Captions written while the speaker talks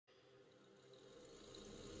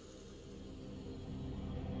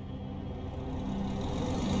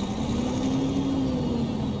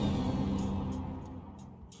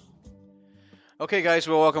Okay, guys,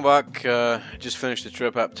 well, welcome back. Just finished the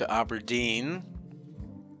trip up to Aberdeen.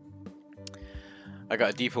 I got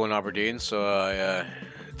a depot in Aberdeen, so I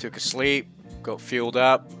took a sleep, got fueled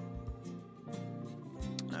up.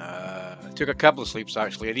 Took a couple of sleeps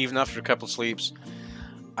actually, and even after a couple of sleeps,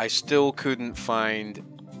 I still couldn't find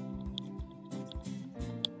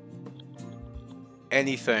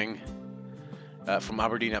anything from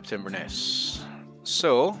Aberdeen up to Inverness.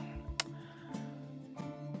 So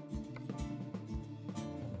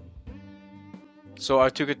I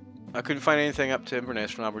couldn't find anything up to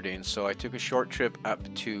Inverness from Aberdeen, so I took a short trip up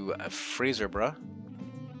to Fraserburgh,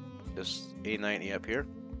 this A90 up here,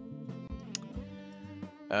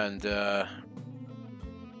 and I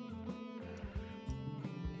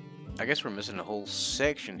guess we're missing a whole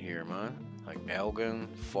section here, man. Like Elgin,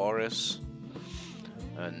 Forest,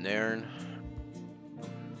 Nairn.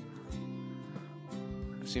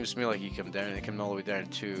 It seems to me like you come down, they come all the way down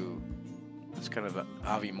to this kind of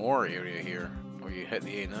Abbey Moor area here, where you hit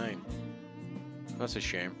the A9. That's a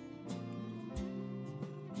shame.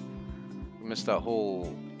 We missed that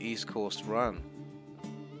whole East Coast run.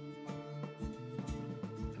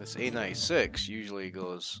 This A96 usually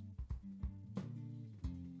goes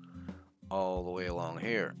all the way along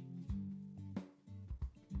here.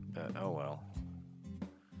 But oh well.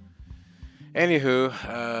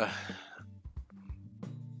 Anywho,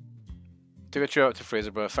 took a trip up to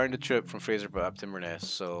Fraserburgh. Found a trip from Fraserburgh up to Inverness,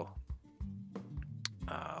 so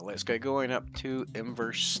let's get going up to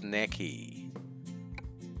Inverness.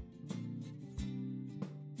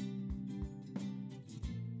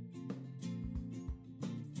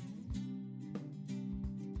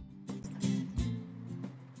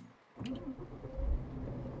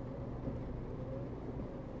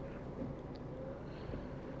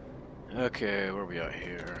 Okay, where are we at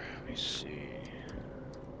here? Let me see.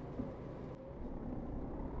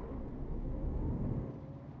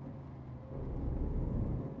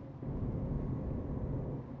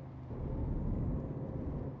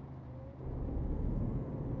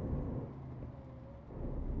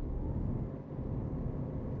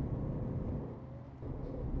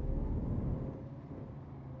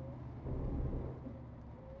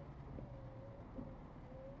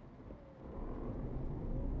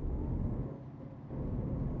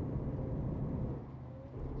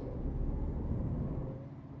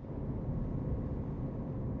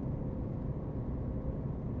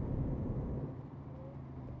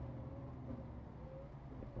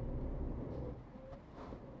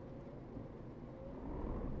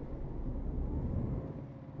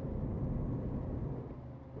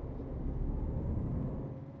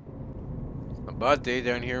 A bad day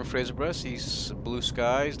down here in Fraserburgh. See blue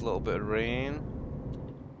skies, a little bit of rain.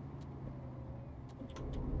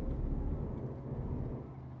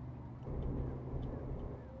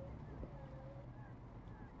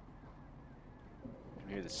 You can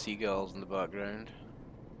hear the seagulls in the background.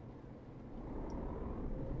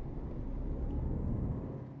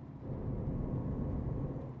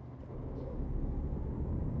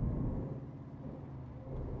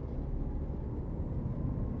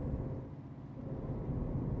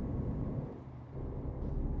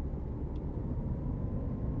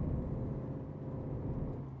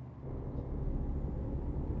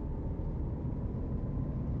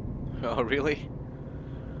 Oh, really?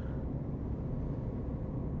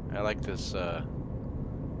 I like this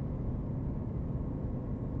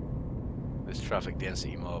this traffic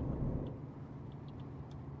density mob.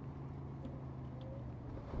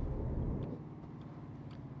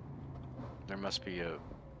 There must be a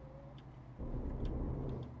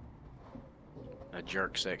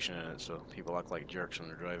jerk section in it, so people act like jerks when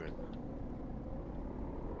they're driving.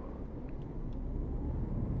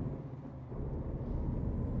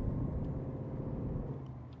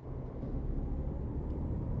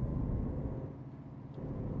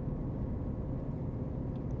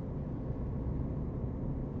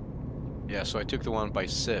 Yeah, so I took the one by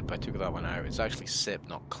SIP. I took that one out. It's actually SIP,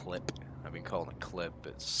 not clip. I've been calling it clip,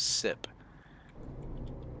 but it's SIP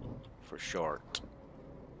for short.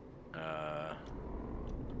 I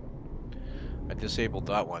disabled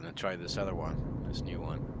that one and tried this other one, this new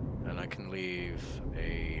one, and I can leave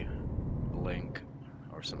a link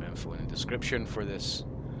or some info in the description for this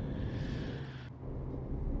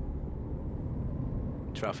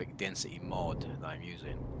traffic density mod that I'm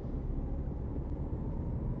using.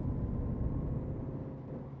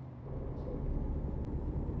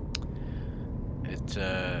 It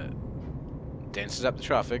denses up the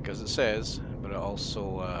traffic, as it says, but it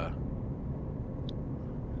also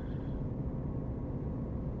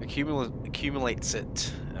accumulates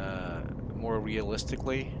it more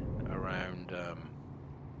realistically around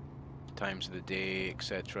times of the day,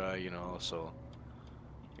 etc. You know, so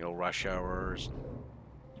rush hours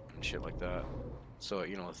and shit like that. So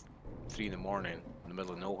 3 in the morning in the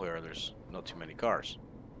middle of nowhere, there's not too many cars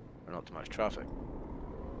or not too much traffic.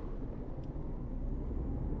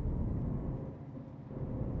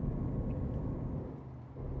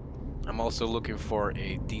 I'm also looking for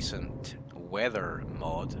a decent weather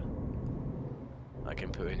mod I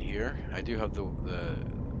can put in here. I do have the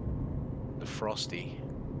Frosty.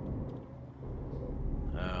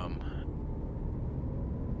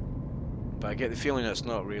 But I get the feeling that's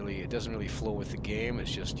not really, it doesn't really flow with the game.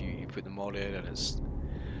 It's just you put the mod in and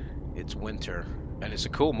it's winter. And it's a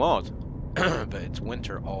cool mod, but it's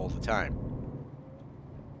winter all the time.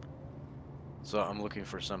 So I'm looking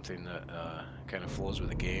for something that kind of flows with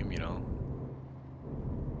the game,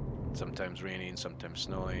 Sometimes raining, sometimes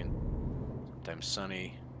snowing, sometimes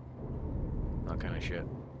sunny, that kind of shit.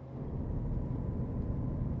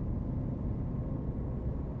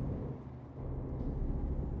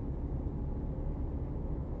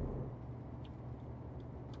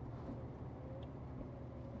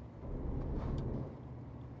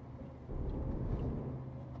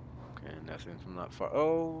 Okay, nothing from that far.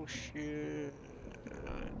 Oh shit!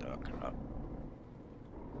 Oh crap!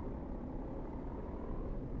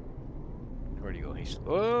 Where'd he go? He's.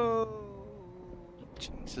 Oh!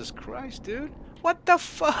 Jesus Christ, dude! What the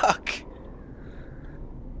fuck?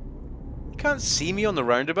 You can't see me on the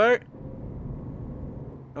roundabout?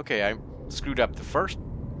 Okay, I screwed up the first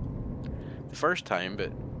time,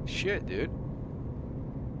 but shit, dude.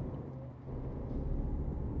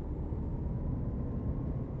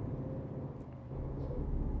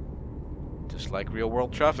 Just like real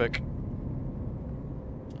world traffic.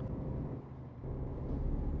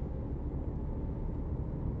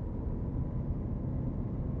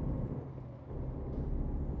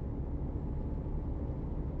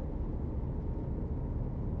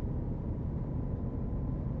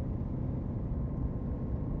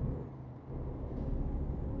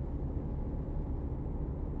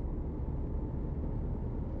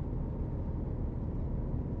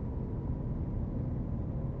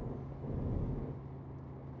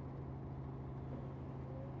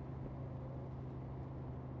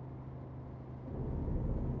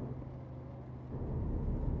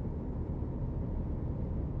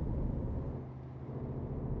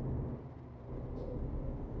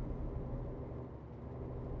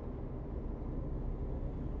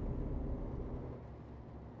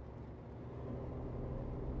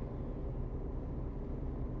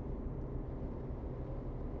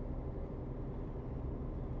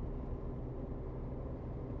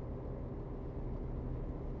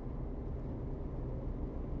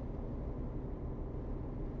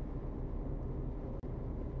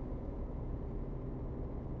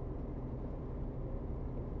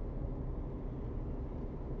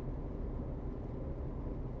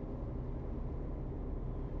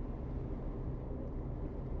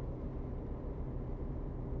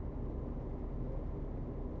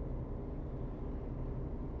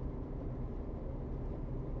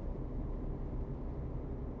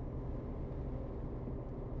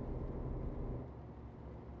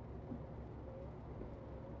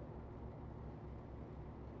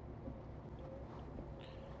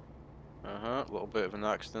 A little bit of an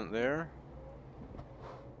accident there.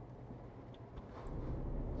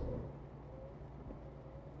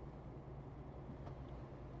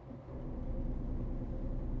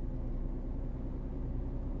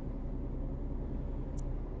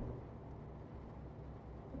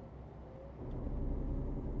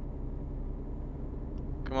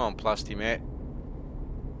 Come on, Plasty mate.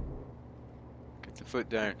 Get the foot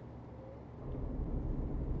down.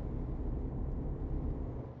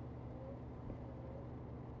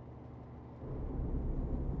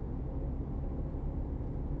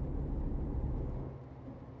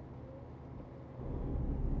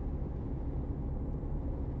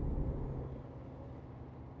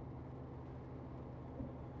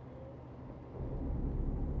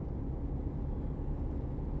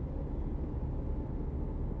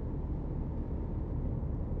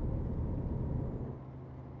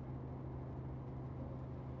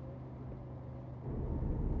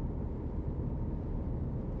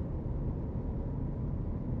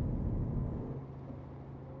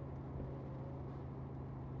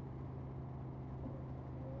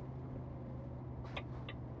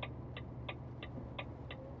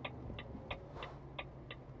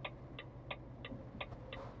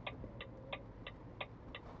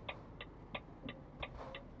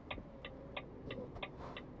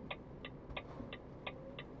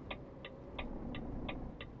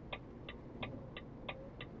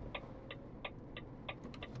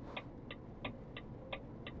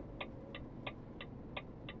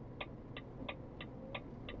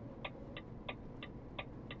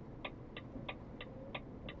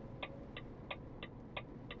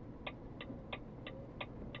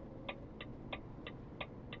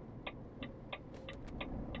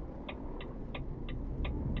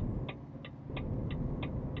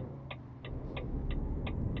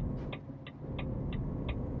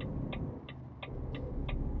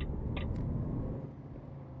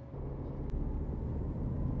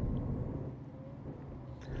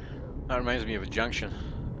 That reminds me of a junction.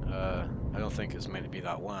 I don't think it's meant to be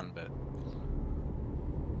that one, but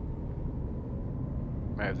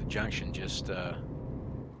might have the junction just on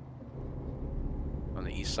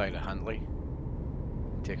the east side of Huntley.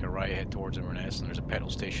 Take a right, head towards Inverness, and there's a petrol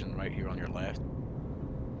station right here on your left.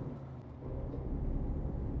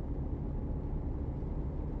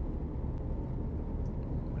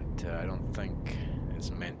 But I don't think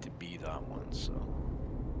it's meant to be that one, so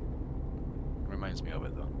reminds me of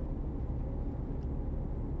it though.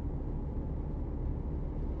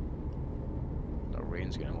 The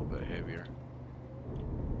rain's getting a little bit heavier.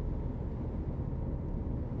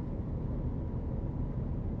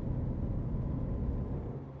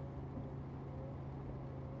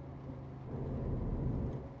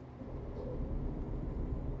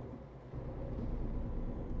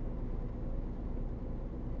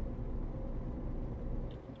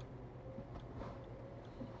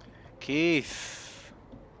 Keith.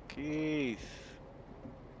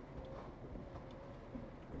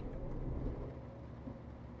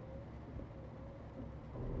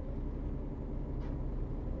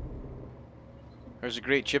 There's a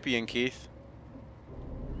great chippy in Keith.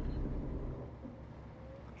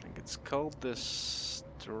 I think it's called the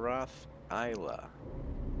Strath Isla.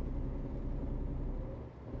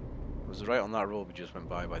 It was right on that road we just went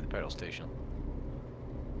by the petrol station.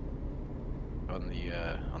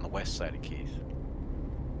 On the west side of Keith.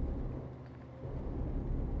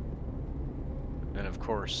 And of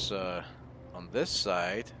course, on this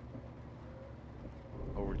side,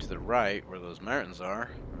 over to the right, where those mountains are,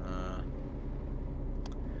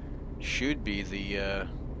 should be the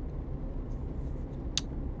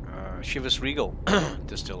Chivas Regal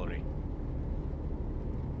distillery.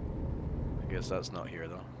 I guess that's not here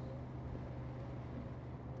though.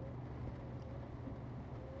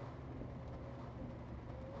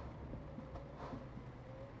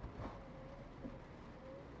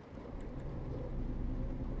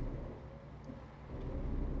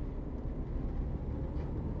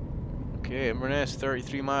 Okay, Inverness,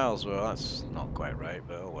 33 miles. Well, that's not quite right,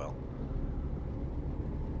 but oh well.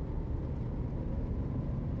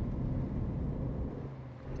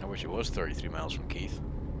 I wish it was 33 miles from Keith.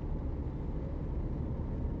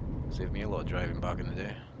 Saved me a lot of driving back in the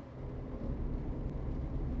day.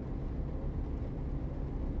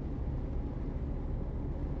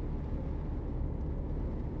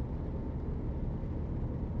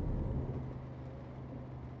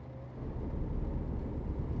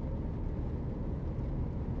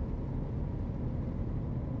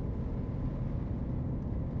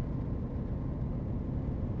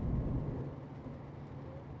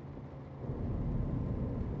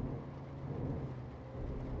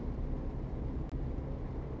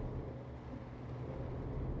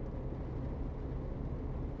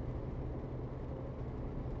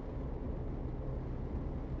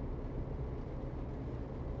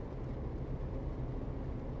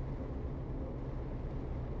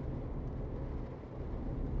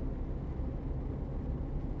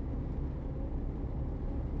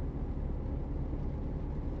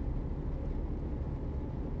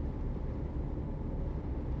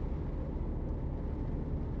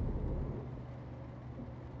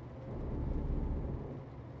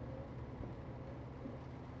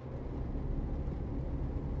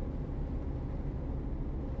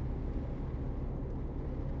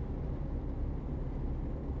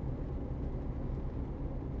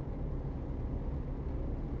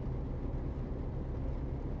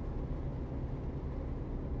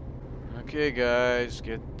 Okay guys,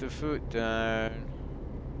 get the foot down.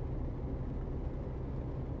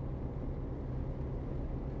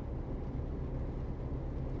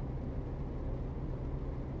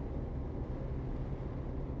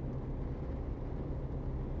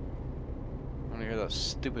 I want to hear that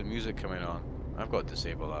stupid music coming on. I've got to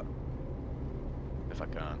disable that. If I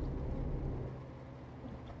can.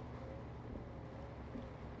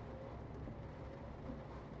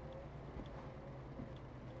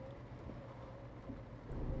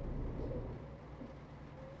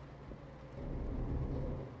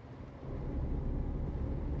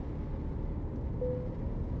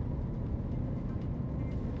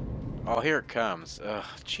 Oh, here it comes. Ugh,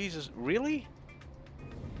 Jesus, really?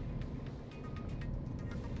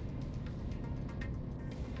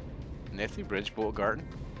 Nethy Bridge, Boat Garden.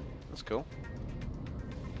 That's cool.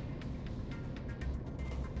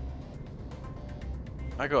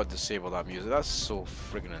 I gotta disable that music. That's so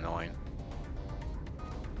friggin' annoying.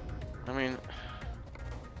 I mean,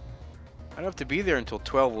 I'd have to be there until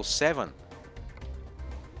 12:07. It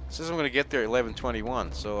says I'm gonna get there at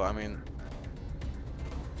 11:21, so I mean,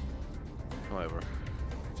 whatever.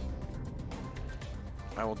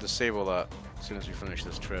 I will disable that as soon as we finish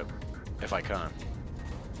this trip, if I can.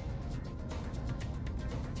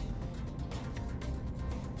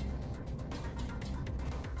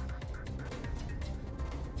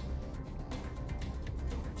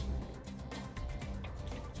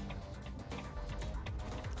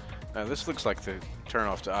 Now this looks like the turn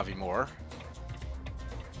off to Aviemore.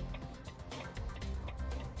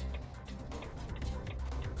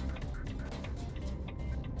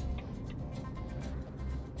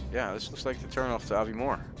 Yeah, this looks like the turn off to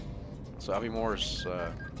Aviemore. So Aviemore's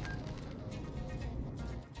a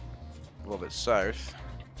little bit south.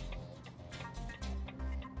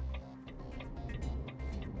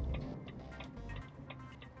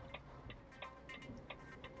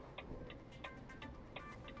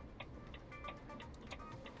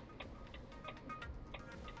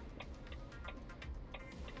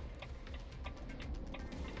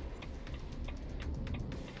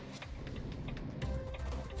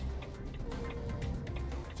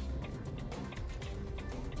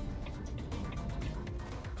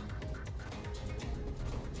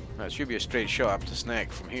 Now, it should be a straight shot up to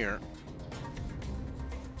Snag from here.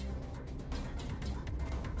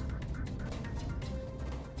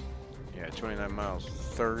 Yeah, 29 miles.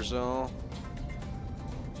 Thurso.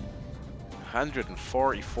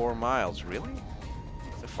 144 miles, really?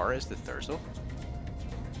 How far is the Thurso?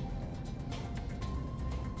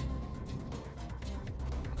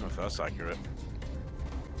 I don't know if that's accurate.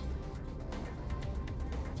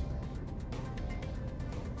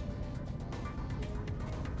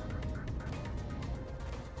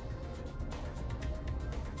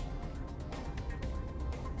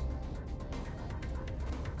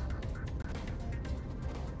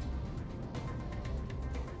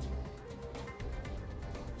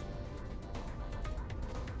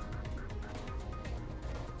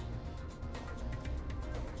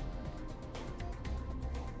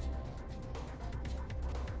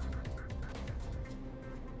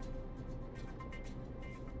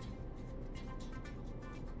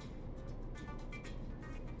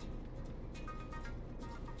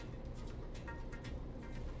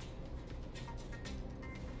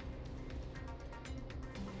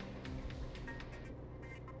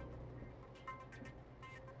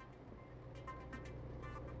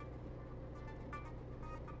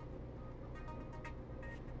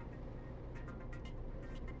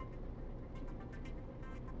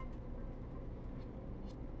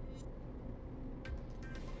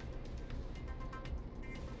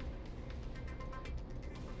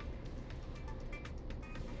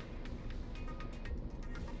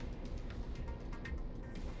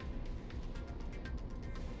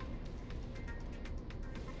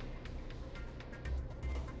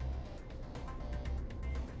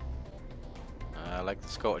 I like the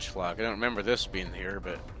Scottish flag. I don't remember this being here,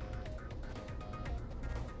 but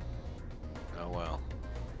oh well.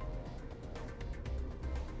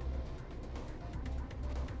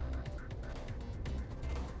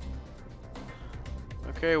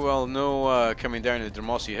 Okay, well, no coming down to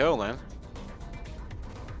Dermossie Hill then.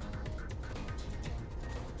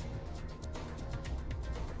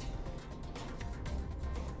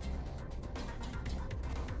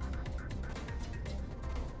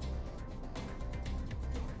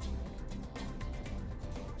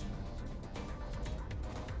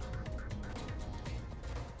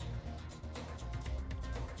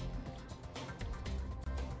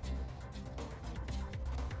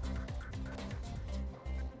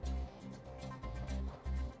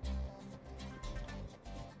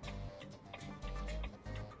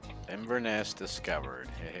 Inverness discovered.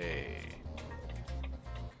 Hey.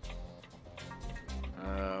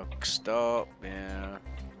 Stop. Yeah.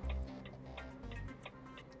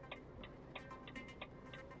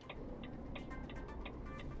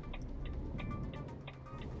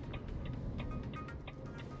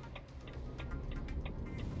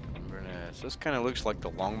 Inverness. This kind of looks like the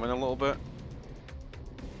Longman a little bit.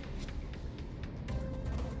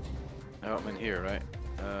 Oh, I'm in here, right?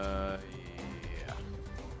 Yeah.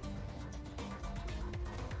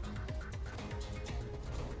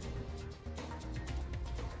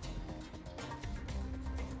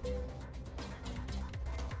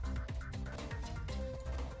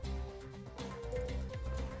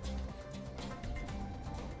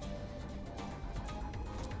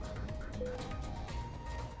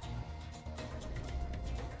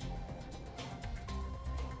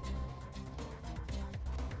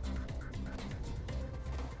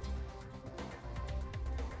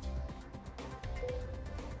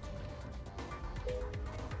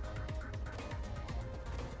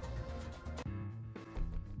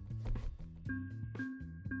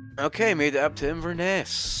 Okay, made it up to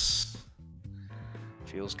Inverness.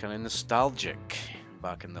 Feels kind of nostalgic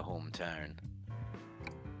back in the hometown.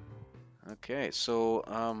 Okay, so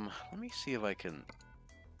let me see if I can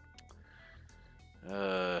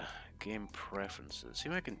game preferences. See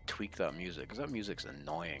if I can tweak that music, because that music's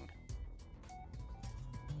annoying.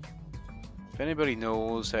 If anybody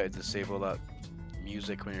knows how to disable that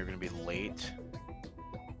music when you're going to be late,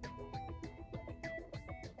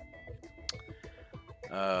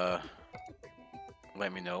 let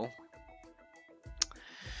me know.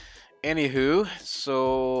 Anywho,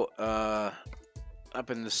 so up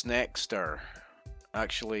in the Snackster,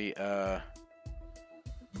 actually, let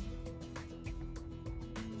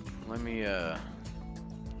me yeah,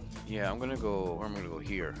 I'm gonna go. Where am I gonna go?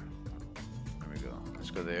 Here. There we go. Let's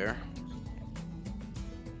go there.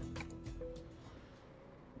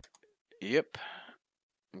 Yep.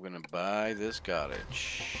 I'm gonna buy this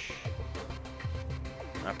cottage.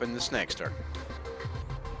 Up in the Snackster.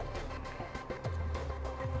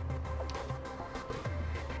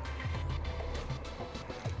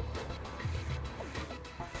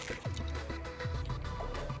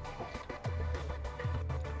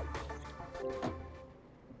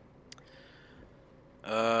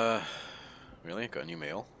 Really? Got a new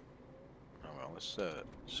mail? Oh well, let's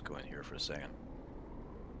just go in here for a second.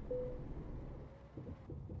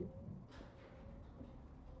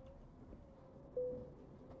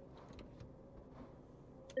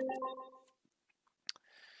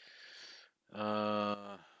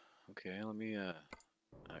 Okay, let me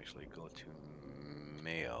actually go to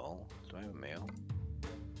mail. Do I have a mail?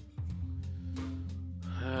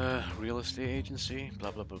 Real estate agency,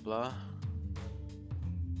 blah blah blah blah.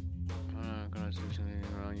 Gonna do something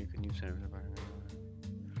wrong, you can use it.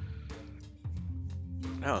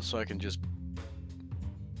 Oh, so I can just...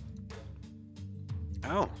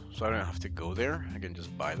 Oh, so I don't have to go there? I can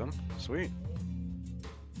just buy them? Sweet.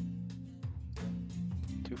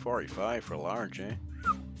 $2.45 for a large, eh?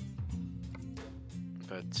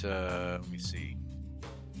 But, let me see.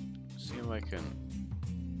 See if I can...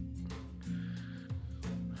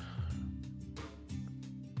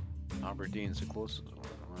 Aberdeen's the closest one.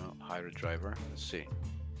 Well, hire a driver. Let's see.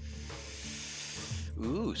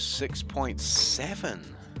 Ooh, 6.7.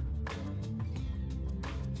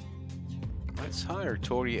 Let's hire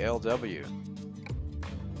Tory LW.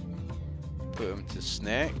 Put him to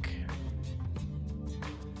snack.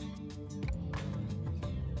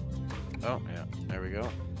 Oh, yeah, there we go.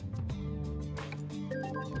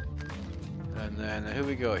 And then who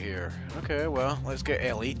we got here? Okay, well, let's get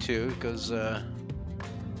Ellie too, because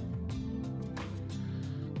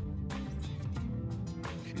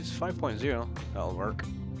she's 5.0. That'll work.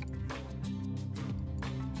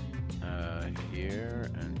 Here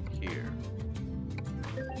and here.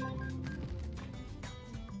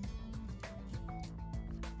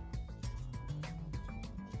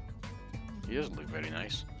 He doesn't look very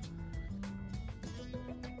nice.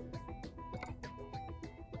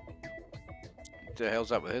 What the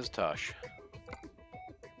hell's up with his tosh?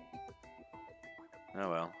 Oh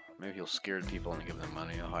well, maybe he'll scare people and give them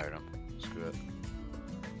money. I'll hire him. Screw it.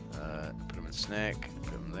 Put him in snack.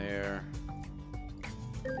 Put him there.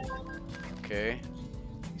 Okay,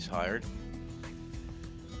 he's hired.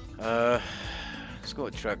 Let's go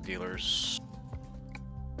with truck dealers.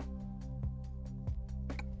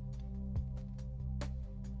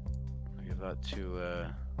 I'll give that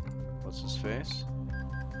to what's his face?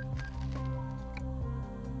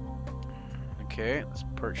 Okay, let's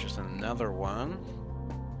purchase another one.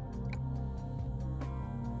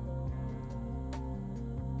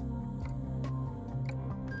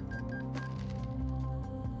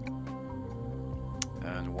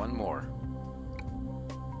 And one more.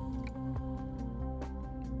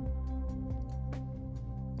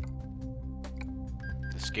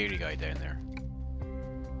 The scary guy down there.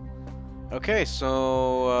 Okay,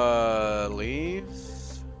 so leave.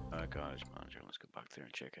 Cottage manager. Let's go back there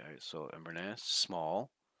and check it out. So Inverness, small.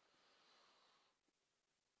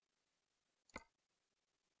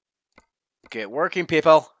 Get working,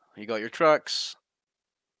 people. You got your trucks.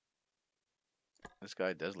 This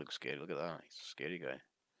guy does look scary. Look at that. He's a scary guy.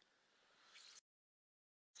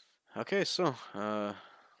 Okay, so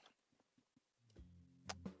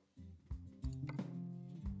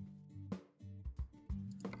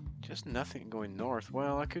just nothing going north.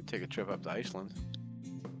 Well, I could take a trip up to Iceland.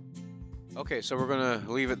 Okay, so we're gonna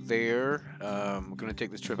leave it there. We're gonna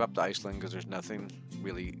take this trip up to Iceland because there's nothing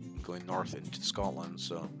really going north into Scotland.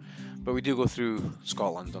 So, but we do go through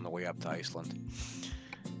Scotland on the way up to Iceland.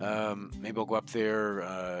 Maybe I'll go up there,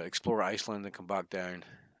 explore Iceland, and come back down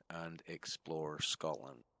and explore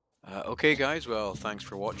Scotland. Okay, guys, well, thanks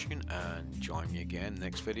for watching, and join me again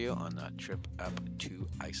next video on that trip up to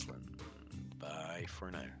Iceland. Bye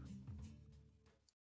for now.